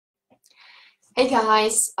Hey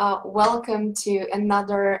guys, welcome to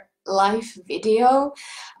another live video.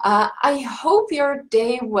 I hope your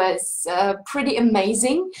day was pretty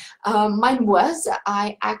amazing. Mine was.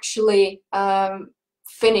 I actually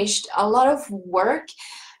finished a lot of work,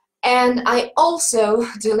 and I also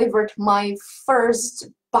delivered my first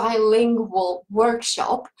bilingual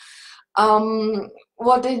workshop.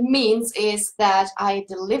 What it means is that I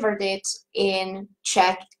delivered it in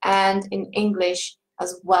Czech and in English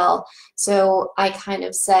as well. So I kind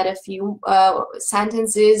of said a few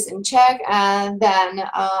sentences in Czech, and then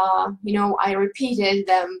I repeated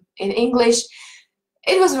them in English.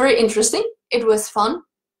 It was very interesting. It was fun,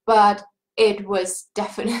 but it was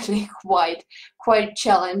definitely quite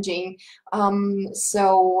challenging.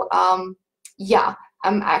 Yeah,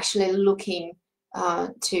 I'm actually looking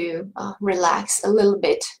to relax a little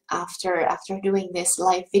bit after doing this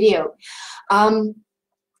live video.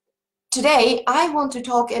 Today, I want to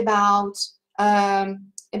talk about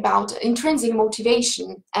intrinsic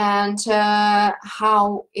motivation and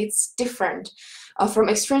how it's different from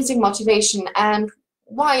extrinsic motivation, and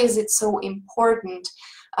why is it so important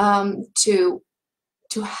to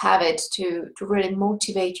have it, to really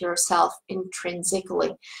motivate yourself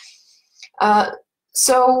intrinsically.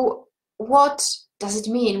 So what does it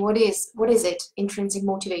mean? What is it, intrinsic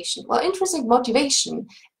motivation? Well, intrinsic motivation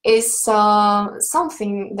is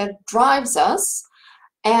something that drives us,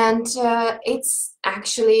 and it's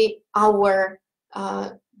actually our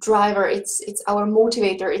driver. It's our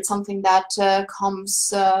motivator. It's something that comes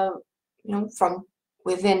from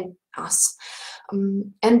within us.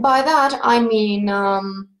 And by that I mean,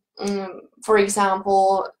 for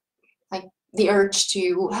example, like the urge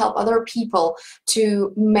to help other people,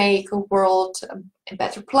 to make a world a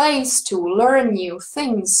better place, to learn new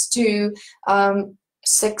things, to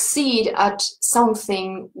succeed at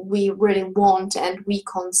something we really want and we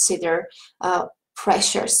consider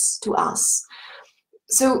precious to us.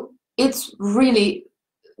 So it's really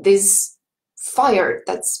this fire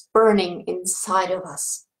that's burning inside of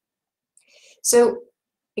us. So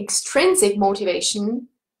extrinsic motivation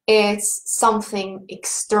is something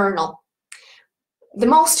external. The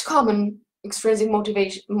most common extrinsic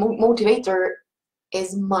motivator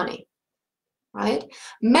is money, right?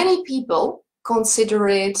 Many people consider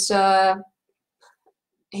it a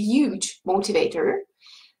huge motivator.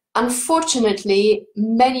 Unfortunately,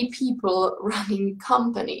 many people running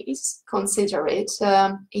companies consider it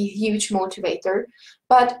a huge motivator,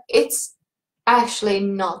 but it's actually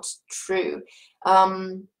not true.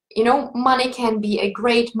 Money can be a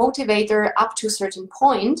great motivator up to a certain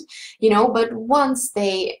point, but once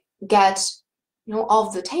they get,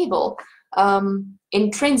 off the table,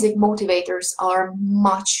 intrinsic motivators are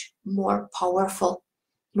much more powerful.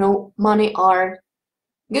 Money are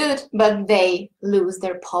good, but they lose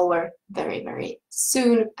their power very, very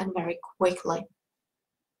soon and very quickly.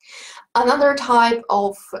 Another type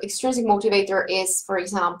of extrinsic motivator is, for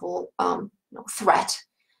example, threat,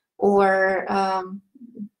 or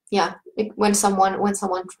when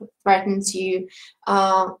someone threatens you,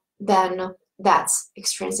 then that's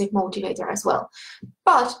extrinsic motivator as well.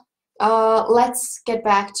 But let's get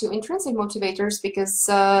back to intrinsic motivators, because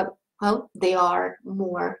they are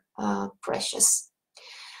more precious.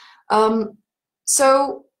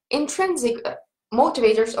 So intrinsic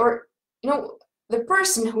motivators, or the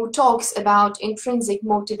person who talks about intrinsic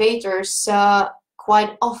motivators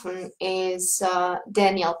quite often is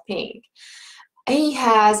Daniel Pink. He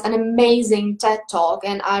has an amazing TED Talk,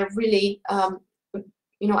 and I really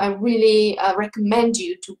recommend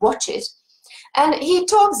you to watch it. And he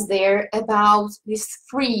talks there about these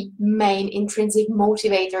three main intrinsic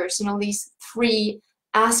motivators, these three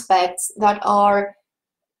aspects that are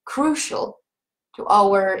crucial to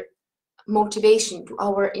our motivation, to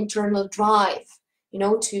our internal drive,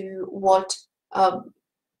 to what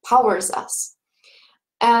powers us.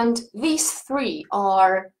 And these three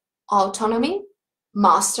are autonomy,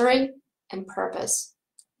 mastery, and purpose.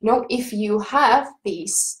 If you have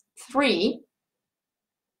these three,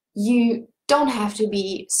 you don't have to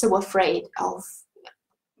be so afraid of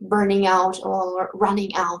burning out or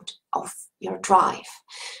running out of your drive.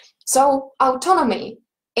 So autonomy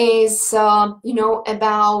is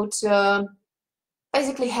about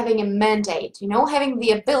basically having a mandate, having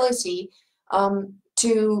the ability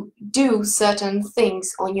to do certain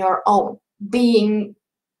things on your own, being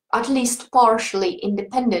at least partially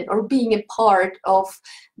independent, or being a part of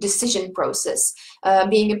decision process,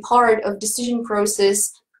 being a part of decision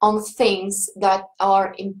process on things that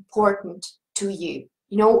are important to you,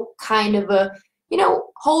 kind of a,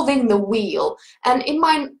 holding the wheel. And it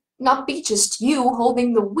might not be just you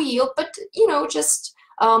holding the wheel, but just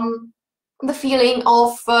the feeling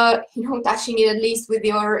of touching it at least with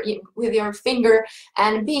your finger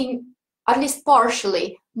and being at least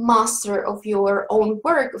partially master of your own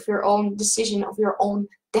work, of your own decision, of your own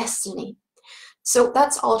destiny. So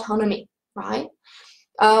that's autonomy, right?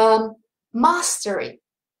 Mastery,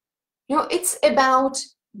 it's about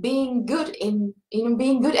being good in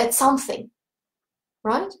being good at something,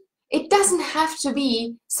 right? It doesn't have to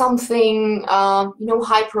be something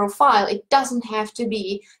high profile. It doesn't have to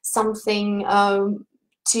be something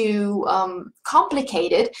too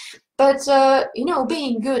complicated. But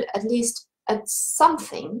being good at least at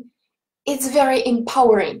something, it's very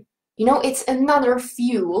empowering. It's another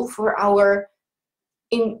fuel for our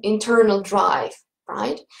internal drive,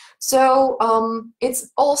 right? So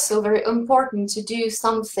it's also very important to do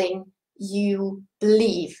something you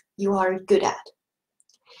believe you are good at.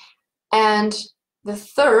 And the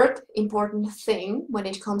third important thing when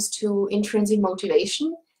it comes to intrinsic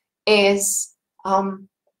motivation is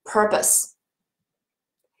purpose.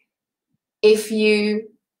 If you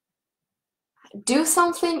do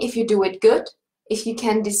something, if you do it good, if you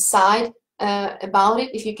can decide about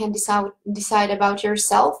it, if you can decide about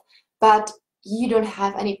yourself, but you don't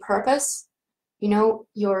have any purpose,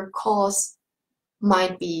 your cause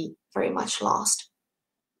might be very much lost.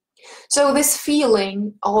 So this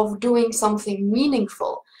feeling of doing something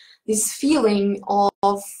meaningful, this feeling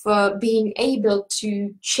of being able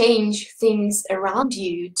to change things around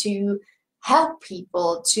you, to help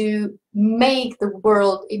people, to make the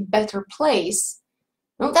world a better place,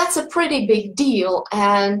 that's a pretty big deal,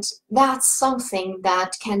 and that's something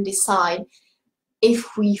that can decide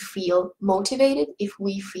if we feel motivated, if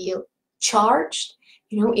we feel charged,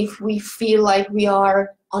 if we feel like we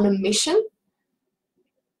are on a mission,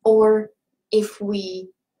 or if we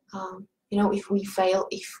if we fail,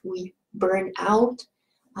 if we burn out,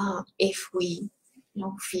 if we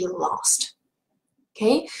feel lost.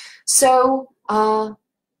 Okay, so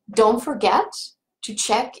don't forget to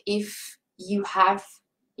check if you have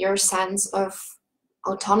your sense of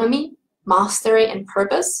autonomy, mastery, and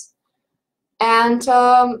purpose, and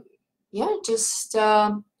just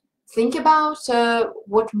think about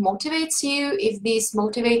what motivates you, if these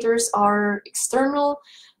motivators are external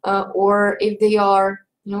or if they are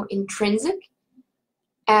intrinsic,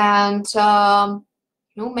 and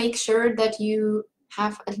make sure that you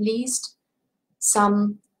have at least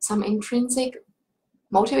some intrinsic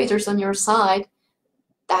motivators on your side.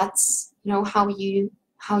 That's how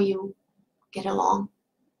you get along.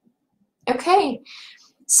 Okay,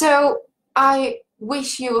 so I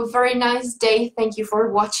wish you a very nice day. Thank you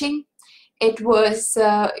for watching. It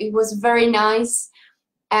was very nice,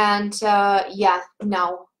 and yeah,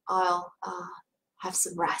 now I'll have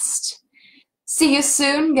some rest. See you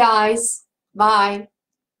soon, guys. Bye.